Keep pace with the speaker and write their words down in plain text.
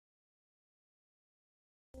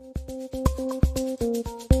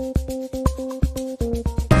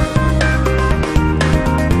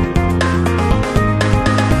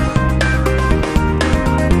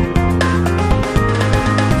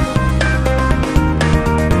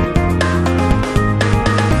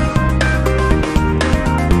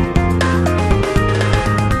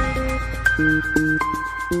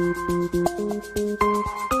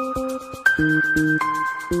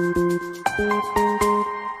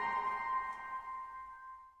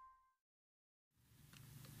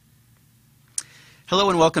Hello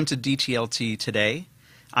and welcome to DTLT Today.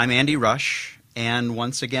 I'm Andy Rush, and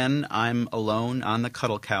once again I'm alone on the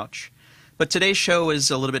cuddle couch. But today's show is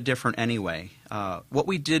a little bit different anyway. What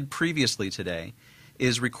we did previously today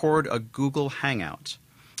is record a Google Hangout.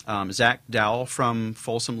 Zack Dowell from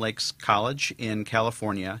Folsom Lakes College in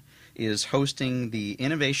California is hosting the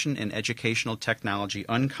Innovation in Educational Technology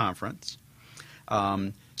Unconference.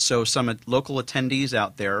 So some local attendees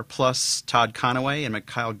out there, plus Todd Conaway and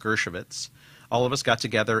Mikhail Greshovich, all of us got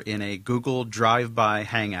together in a Google drive-by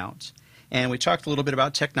hangout, and we talked a little bit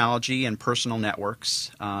about technology and personal networks,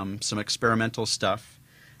 some experimental stuff.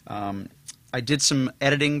 I did some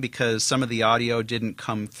editing because some of the audio didn't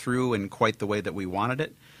come through in quite the way that we wanted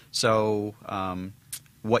it. So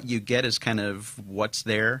what you get is kind of what's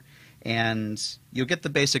there, and you'll get the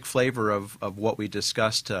basic flavor of what we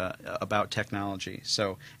discussed about technology.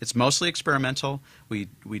 So it's mostly experimental. We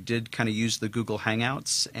did kind of use the Google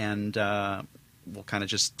Hangouts, and we'll kind of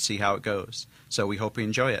just see how it goes. So we hope you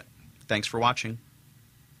enjoy it. Thanks for watching.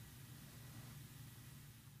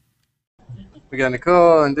 We got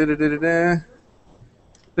Nicole and da-da-da-da-da.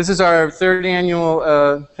 This is our third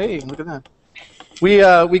annual, hey, look at that.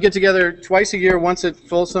 We get together twice a year, once at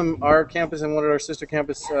Folsom, our campus, and one at our sister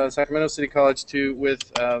campus, Sacramento City College,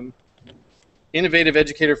 with innovative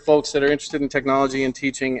educator folks that are interested in technology and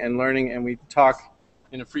teaching and learning, and we talk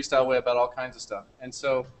in a freestyle way about all kinds of stuff. And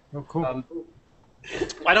so, cool.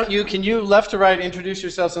 Why don't you, can you left to right introduce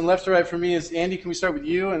yourselves? And left to right for me is Andy. Can we start with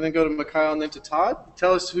you and then go to Mikhail and then to Todd?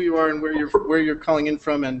 Tell us who you are and where you're calling in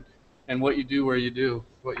from and what you do, what you do.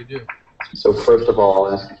 So first of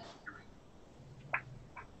all,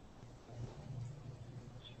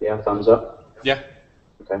 yeah, thumbs up? Yeah.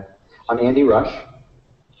 Okay. I'm Andy Rush.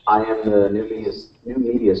 I am the new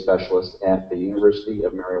media specialist at the University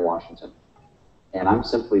of Mary Washington. And I'm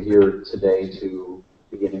simply here today to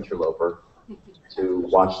be an interloper, to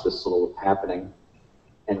watch this little happening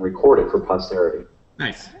and record it for posterity.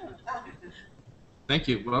 Nice. Thank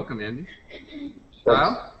you. Welcome, Andy.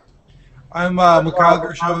 Kyle? I'm Mikhail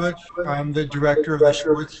Greshovich. I'm the director of the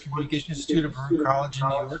Schwartz Communication Institute at Broome College in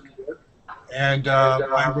New York. And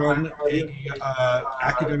I run a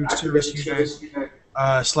academic service unit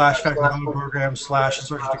slash faculty development program slash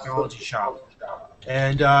instructional technology shop.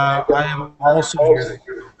 And I am also here.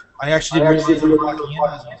 I actually didn't realize you were walking in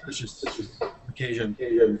as an auspicious occasion.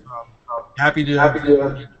 Happy to have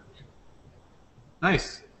you.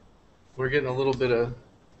 Nice. We're getting a little bit of.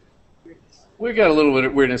 We got a little bit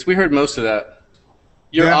of weirdness. We heard most of that.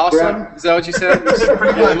 You're awesome. Is that what you said?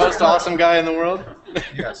 You're the most awesome guy in the world.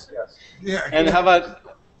 Yes. Yeah. And how about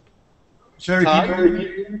Todd?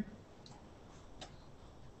 Todd?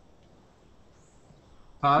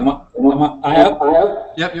 Am I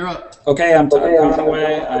up? Yep, you're up. Okay, I'm Todd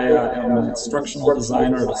Conaway. I am an instructional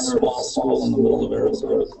designer at a small school in the middle of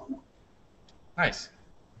Arizona. Nice.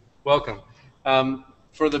 Welcome.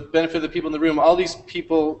 For the benefit of the people in the room, all these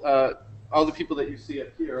people, all the people that you see up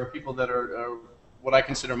here are people that are what I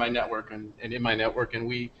consider my network and in my network, and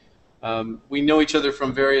we know each other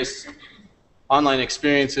from various online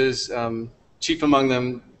experiences, chief among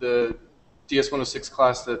them the DS-106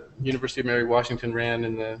 class that University of Mary Washington ran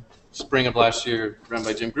in the spring of last year, run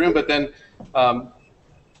by Jim Groom. But then,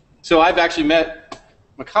 so I've actually met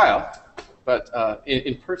Mikhail, but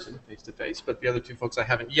in person, face to face. But the other two folks I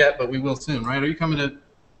haven't yet, but we will soon, right? Are you coming to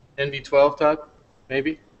NV12, Todd?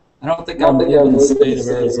 Maybe? I don't think I'm living in the state of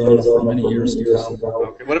Arizona for many years to come.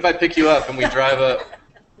 Okay. What if I pick you up and we drive up?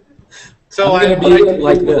 So I'm going to be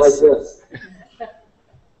like this.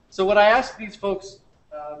 So what I ask these folks,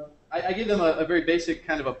 I give them a very basic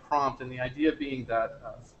kind of a prompt, and the idea being that,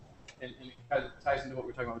 and it kind of ties into what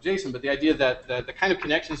we're talking about with Jason, but the idea that the kind of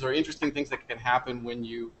connections or interesting things that can happen when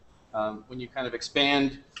you kind of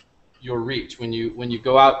expand your reach, when you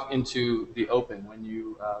go out into the open, when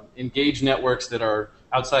you engage networks that are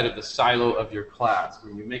outside of the silo of your class,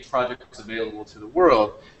 when you make projects available to the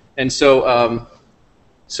world. And so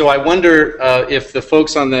so I wonder if the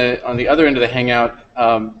folks on the other end of the Hangout,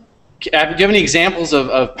 do you have any examples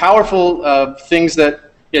of powerful things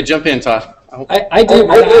that, yeah, jump in, Todd. I do.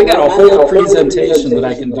 I got a whole presentation that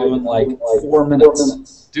I can do in like 4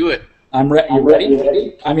 minutes. Do it. You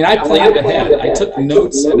ready? I mean, I planned ahead. I took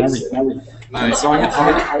notes and everything. Nice. So I'm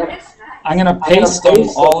going to paste them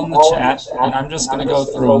all in the chat, and I'm just going to go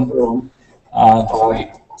through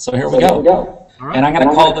them. So here we go. Right. And I'm going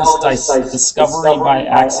to call this Discovery by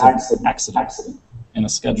Accident in a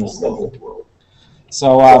scheduled world.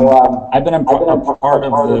 So I've been a part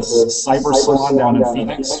of this cyber salon down in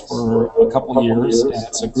Phoenix for a couple of years, and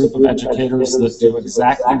it's a group of educators that do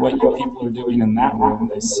exactly what you people are doing in that room.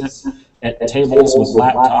 They sit at tables with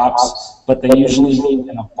laptops, but they usually meet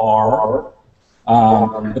in a bar.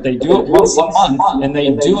 But they do it once a month, and they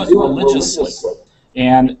do it religiously.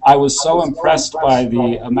 And I was so impressed by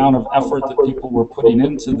the amount of effort that people were putting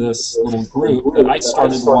into this little group that I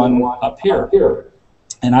started one up here.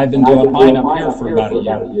 And I've been doing mine up here for about a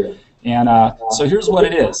year. And so here's what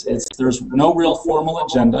it is. There's no real formal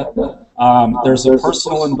agenda. There's a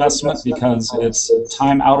personal investment because it's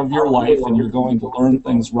time out of your life and you're going to learn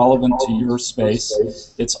things relevant to your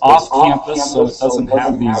space. It's off campus, so it doesn't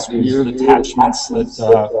have these weird attachments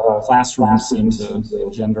that classrooms seem to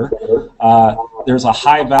engender. There's a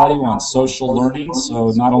high value on social learning, so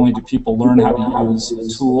not only do people learn how to use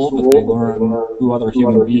a tool, but they learn who other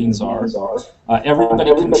human beings are.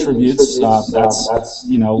 Everybody contributes. That's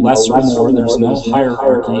less or more. There's no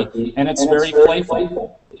hierarchy, and it's very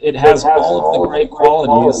playful. It has all of the great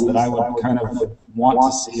qualities that I would kind of want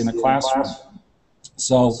to see in a classroom.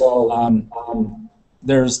 So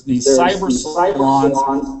there's these cyber salons,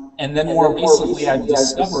 and then more recently I've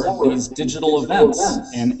discovered these digital events.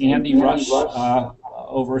 And Andy Rush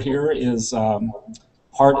over here is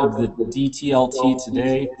part of the DTLT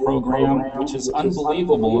Today program, which is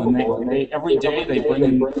unbelievable. And they every day they bring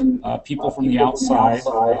in people from the outside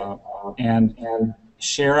and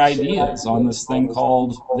share ideas on this thing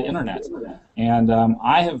called the internet. And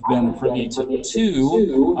I have been privy to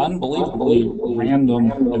two unbelievably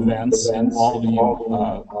random events involving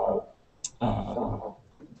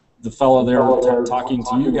the fellow there talking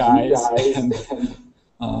to you guys and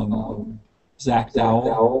Zack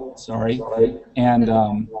Dowell, sorry, and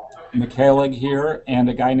Mikhail here, and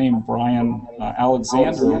a guy named Brian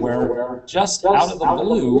Alexander, where just out of the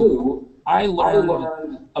blue, I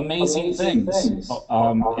learned amazing things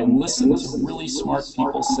and listened to really smart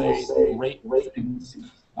people say great things.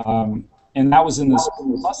 And that was in this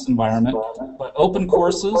bus environment. But open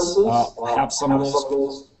courses have some of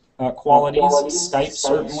those qualities. Skype,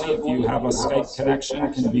 certainly, if you have a Skype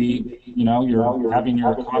connection, can be, you're having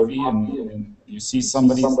your coffee and you see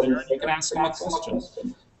somebody there and you can ask them a question.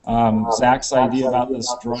 Zach's idea about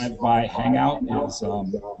this drive-by hangout is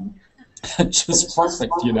just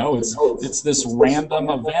perfect, It's this random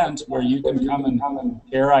event where you can come and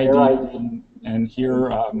share ideas and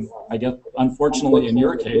hear, I guess, unfortunately in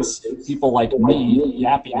your case, people like me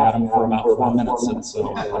yapping at them for about 4 minutes, and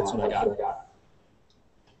so that's what I got.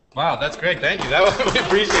 Wow, that's great. Thank you. We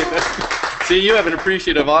appreciate that. See, you have an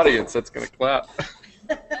appreciative audience that's going to clap.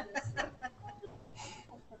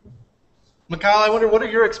 Mikhail, I wonder, what are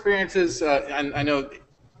your experiences? I know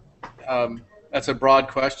that's a broad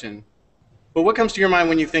question, but what comes to your mind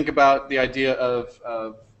when you think about the idea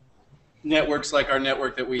of networks like our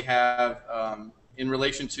network that we have in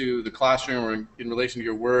relation to the classroom or in relation to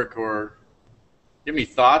your work? Or do you have any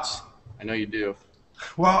thoughts? I know you do.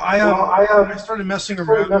 Well, I started messing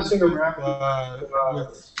around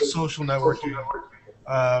with social networking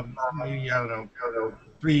maybe, I don't know,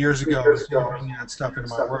 3 years ago. I was bringing that stuff into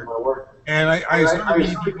my work. And I started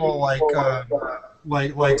meeting people like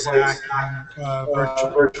Zack and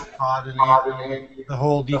Virtual Todd and Andy, the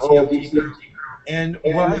whole DTLT group. And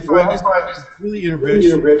what I find is that it's really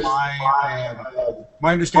enriched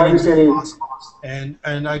my understanding of what's possible.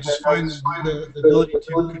 And I just find the ability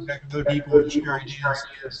to connect with other people and share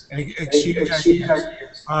ideas and exchange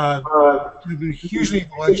ideas have been hugely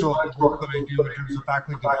influential in the work that I do in terms of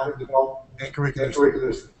faculty development and curriculum.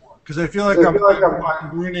 Because I feel like I'm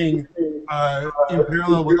learning in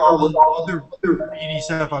parallel with all the other BD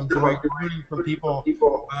stuff I'm doing, learning from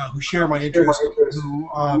people who share my interests, who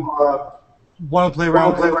want to play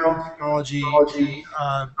around with technology.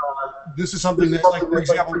 This is something that, like, for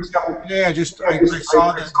example, today I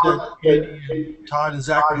saw that Andy and Todd and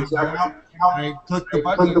Zach were hanging out, and I clicked the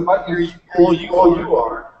button, here all you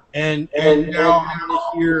are. And now I'm going to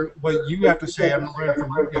hear what you have to say. I'm learning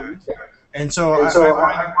from you guys. And so I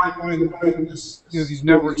find this, these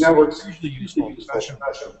networks hugely useful, especially.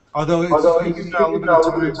 Although it's taken a little bit of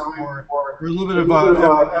time for a little bit of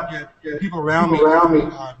get people around me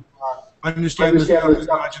understand this is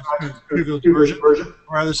not just a privileged version, or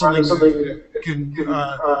rather something that can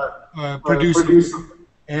produce.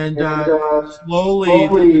 And slowly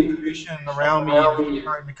the information around me is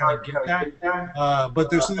starting to kind of get that. But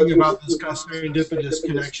there's something about this kind of serendipitous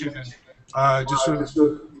connection and just sort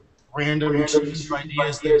of random exchange of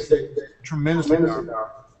ideas that's tremendously powerful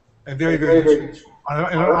and very, very useful.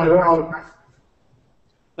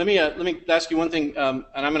 Let me ask you one thing, and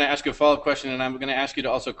I'm going to ask you a follow-up question, and I'm going to ask you to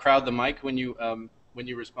also crowd the mic when you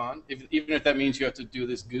respond, even if that means you have to do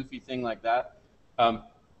this goofy thing like that.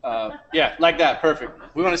 Yeah, like that,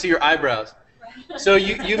 perfect. We want to see your eyebrows. So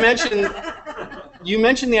you mentioned you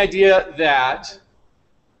mentioned the idea that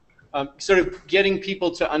sort of getting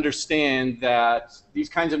people to understand that these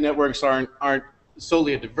kinds of networks aren't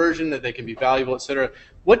solely a diversion, that they can be valuable, et cetera.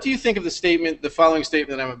 What do you think of the following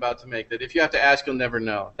statement that I'm about to make, that if you have to ask, you'll never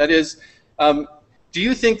know? That is, do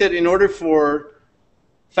you think that in order for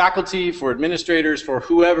faculty, for administrators, for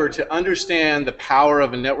whoever to understand the power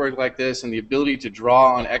of a network like this and the ability to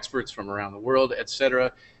draw on experts from around the world, et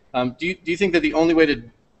cetera, do you think that the only way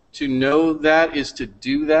to know that is to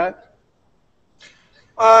do that?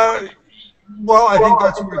 Well, I think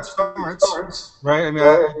that's where it starts, right? I mean,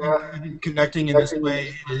 I think connecting in this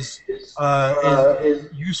way is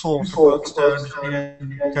useful for folks to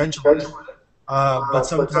understand the potential of it. But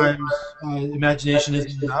sometimes imagination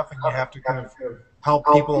isn't enough, and you have to kind of help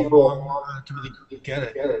people along to really get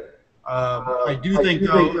it. I do think,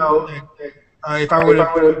 though, that if I were to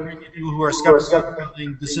bring people who are skeptical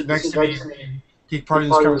to sit next to me and take part in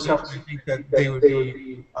this conversation, I think that they would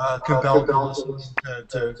be compelled to listen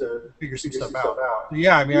to figure some stuff out. But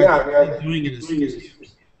yeah, I mean, I think doing it is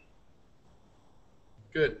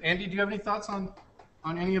good. Andy, do you have any thoughts on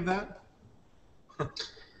any of that?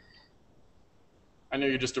 I know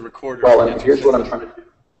you're just a recorder. Well, and here's what I'm trying to do.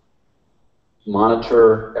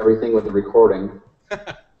 Monitor everything with the recording,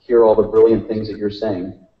 hear all the brilliant things that you're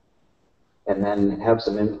saying, and then have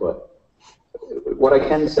some input. What I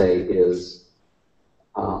can say is,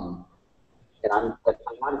 and I'm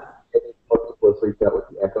getting more freaked out with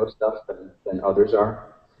the echo stuff than others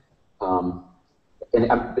are.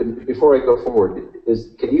 Before I go forward,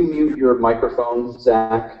 can you mute your microphone,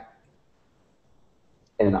 Zach?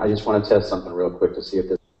 And I just want to test something real quick to see if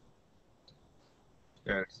this.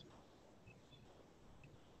 Yes.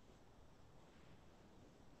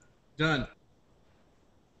 Done.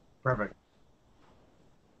 perfect.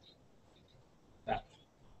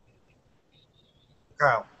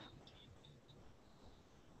 Kyle. All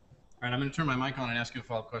right, I'm going to turn my mic on and ask you a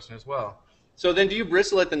follow-up question as well. So then do you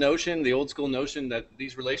bristle at the notion, the old school notion, that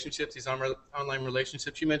these relationships, these online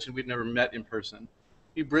relationships, you mentioned we've never met in person. Do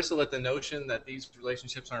you bristle at the notion that these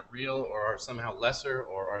relationships aren't real or are somehow lesser,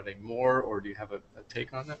 or are they more, or do you have a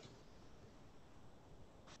take on that?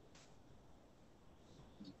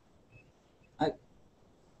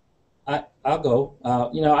 I'll go.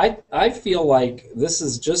 I feel like this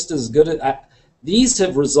is just as good as these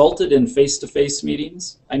have resulted in face-to-face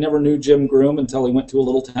meetings. I never knew Jim Groom until he went to a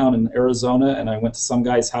little town in Arizona, and I went to some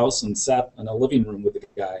guy's house and sat in a living room with the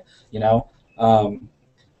guy.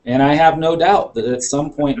 And I have no doubt that at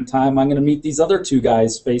some point in time I'm going to meet these other two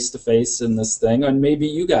guys face-to-face in this thing, and maybe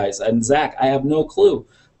you guys and Zach. I have no clue.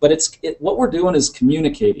 But what we're doing is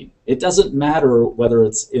communicating. It doesn't matter whether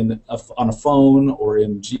it's on a phone or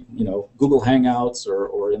in Google Hangouts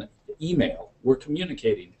or in email. We're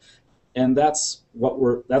communicating, and that's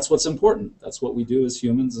what's important. That's what we do as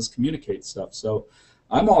humans, is communicate stuff. So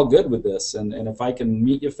I'm all good with this, and if I can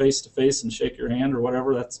meet you face to face and shake your hand or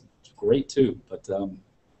whatever, that's great too. But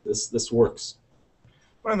this works.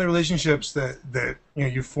 One of the relationships that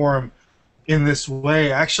you form in this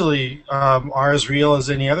way actually are as real as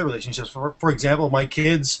any other relationships. For example, my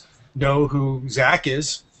kids know who Zach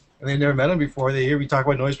is, and they've never met him before. They hear me talk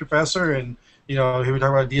about Noise Professor, and hear me talk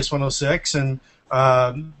about DS-106, and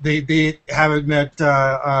they haven't met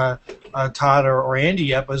Todd or Andy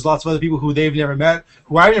yet. But there's lots of other people who they've never met,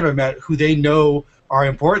 who I've never met, who they know are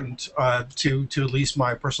important to at least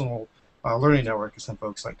my personal learning network, as some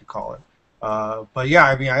folks like to call it. But yeah,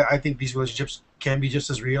 I mean, I think these relationships can be just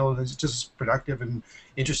as real and just as productive and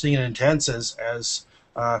interesting and intense as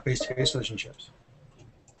face-to-face relationships.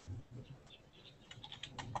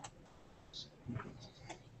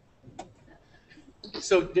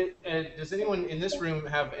 So does anyone in this room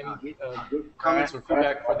have any comments or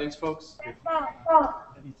feedback for these folks?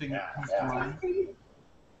 Anything that comes to mind?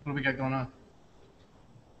 What do we got going on?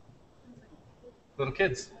 Little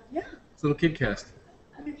kids. Yeah. It's a little kid cast.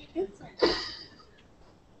 I mean, kids.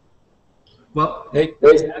 Well, Hey,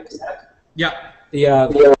 yeah.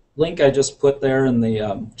 The link I just put there in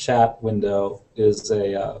the chat window is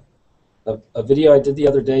a video I did the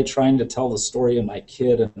other day trying to tell the story of my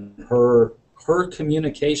kid and her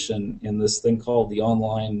communication in this thing called the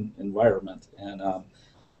online environment, and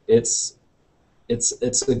it's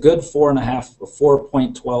a good 4 minutes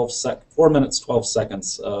 12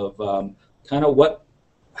 seconds of kind of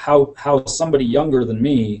how somebody younger than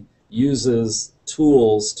me uses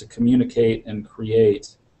tools to communicate and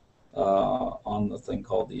create on the thing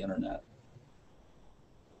called the internet.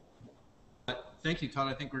 Thank you, Todd.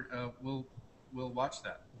 I think we'll watch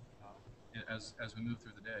that as we move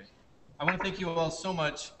through the day. I want to thank you all so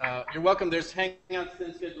much. You're welcome. There's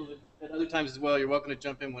Hangouts scheduled at other times as well. You're welcome to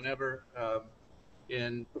jump in whenever.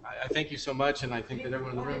 And I thank you so much, and I think that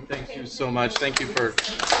everyone in the room thanks you so much. Thanks for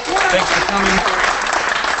coming.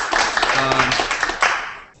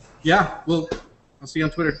 Yeah, well, I'll see you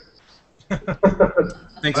on Twitter.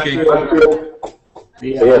 Thanks, gang.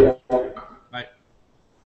 See ya. Bye.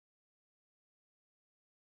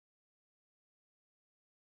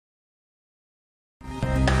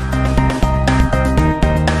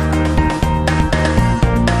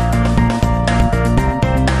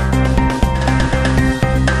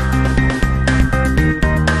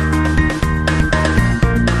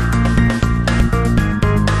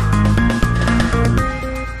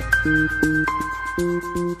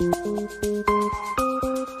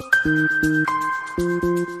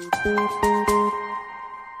 Thank you.